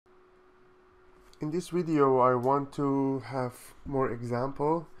In this video, I want to have more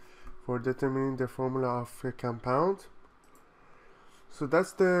example for determining the formula of a compound. So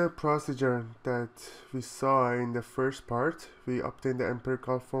that's the procedure that we saw in the first part. We obtain the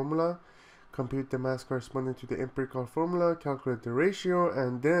empirical formula, compute the mass corresponding to the empirical formula, calculate the ratio,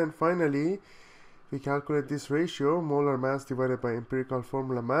 and then finally we calculate this ratio, molar mass divided by empirical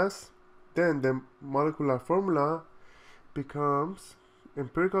formula mass. Then the molecular formula becomes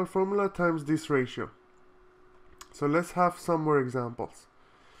empirical formula times this ratio. So let's have some more examples.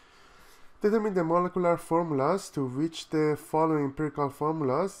 Determine the molecular formulas to which the following empirical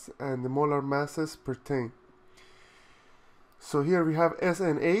formulas and the molar masses pertain. So here we have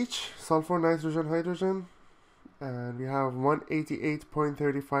SNH, sulfur, nitrogen, hydrogen, and we have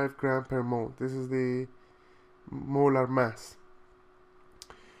 188.35 gram per mole. This is the molar mass.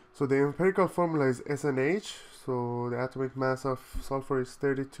 So the empirical formula is SNH, so the atomic mass of sulfur is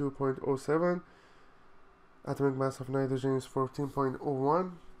 32.07, atomic mass of nitrogen is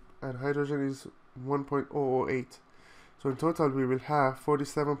 14.01, and hydrogen is 1.008. So in total we will have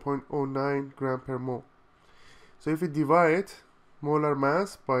 47.09 gram per mole. So if we divide molar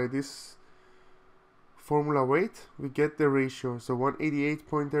mass by this formula weight, we get the ratio. So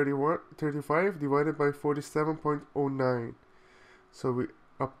 188.35 divided by 47.09. So we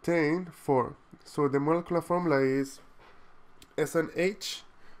obtain 4. So the molecular formula is SNH4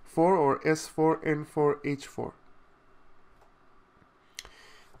 or S4N4H4.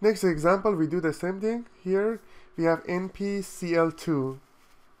 Next example, we do the same thing. Here we have NpCl2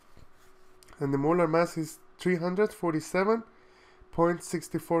 and the molar mass is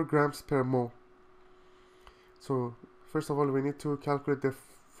 347.64 grams per mole. So first of all, we need to calculate the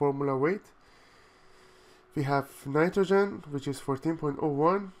formula weight. We have nitrogen, which is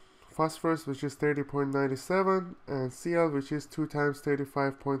 14.01, phosphorus, which is 30.97, and Cl, which is 2 times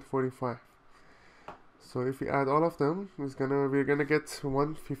 35.45. So if we add all of them, we're gonna get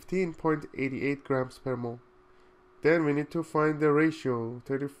 115.88 grams per mole. Then we need to find the ratio.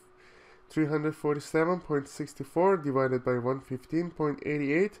 347.64 divided by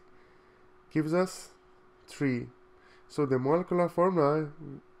 115.88 gives us 3. So the molecular formula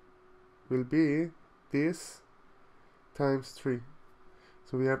will be this times 3.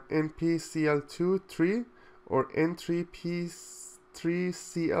 So we have NpCl2 3 or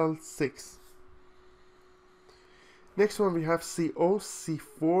N3P3Cl6. Next one we have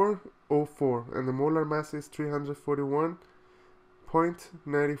COC4O4 and the molar mass is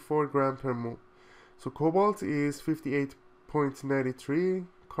 341.94 gram per mole. So cobalt is 58.93,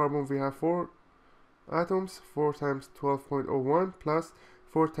 carbon we have 4 atoms, 4 times 12.01 plus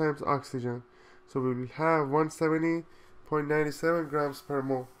 4 times oxygen. So we will have 170.97 grams per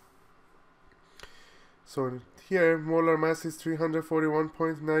mole. So here molar mass is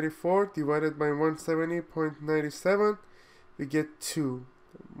 341.94 divided by 170.97, we get 2.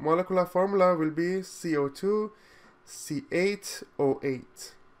 Molecular formula will be CO2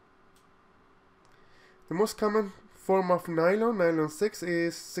 C8O8. The most common form of nylon 6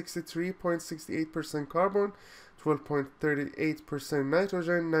 is 63.68% carbon, 12.38%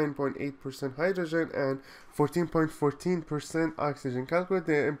 nitrogen, 9.8% hydrogen, and 14.14% oxygen. Calculate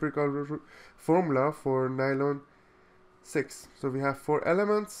the empirical formula for nylon 6. So we have 4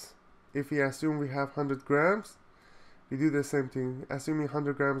 elements. If we assume we have 100 grams, we do the same thing, assuming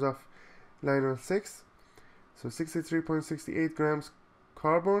 100 grams of nylon 6. So 63.68 grams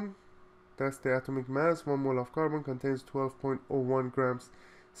carbon, that's the atomic mass. 1 mole of carbon contains 12.01 grams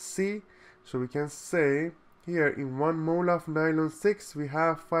C. So we can say here in 1 mole of nylon 6 we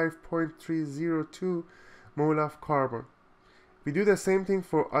have 5.302 mole of carbon. We do the same thing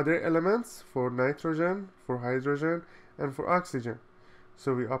for other elements, for nitrogen, for hydrogen, and for oxygen.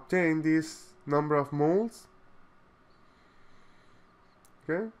 So we obtain this number of moles,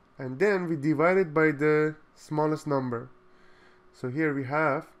 okay, and then we divide it by the smallest number. So here we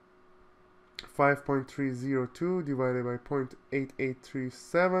have 5.302 divided by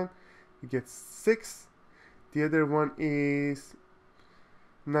 0.8837, we get 6. The other one is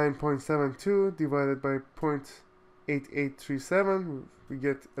 9.72 divided by 0.8837, we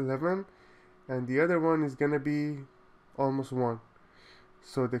get 11, and the other one is gonna be almost 1.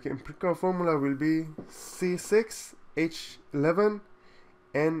 So the empirical formula will be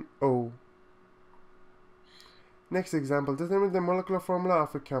C6H11NO. Next example, determine the molecular formula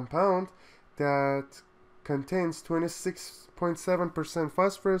of a compound that contains 26.7%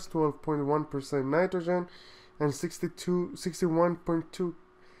 phosphorus, 12.1% nitrogen, and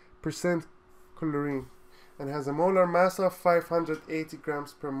 61.2% chlorine, and has a molar mass of 580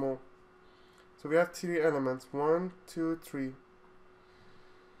 grams per mole. So we have 3 elements, 1, 2, 3.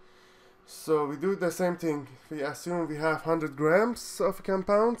 So we do the same thing. We assume we have 100 grams of a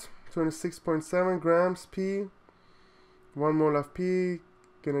compound, 26.7 grams P. 1 mole of P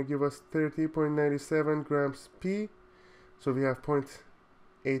gonna give us 30.97 grams P. So we have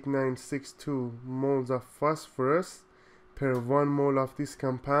 0.8962 moles of phosphorus per 1 mole of this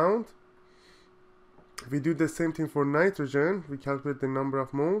compound. We do the same thing for nitrogen. We calculate the number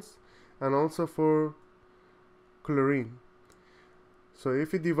of moles, and also for chlorine. So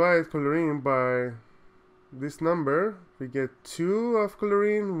if we divide chlorine by this number, we get 2 of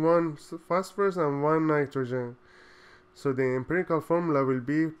chlorine, 1 phosphorus, and 1 nitrogen. So the empirical formula will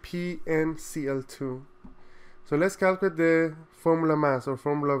be PnCl2. So let's calculate the formula mass or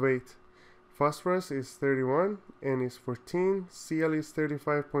formula weight. Phosphorus is 31, N is 14, Cl is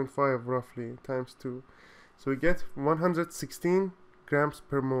 35.5 roughly, times 2. So we get 116 grams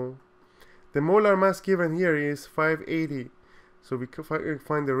per mole. The molar mass given here is 580. So we can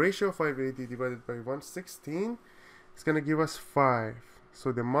find the ratio of 580 divided by 116. It's going to give us 5.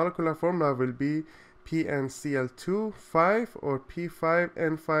 So the molecular formula will be PnCl2 5 or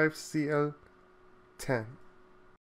P5N5Cl10.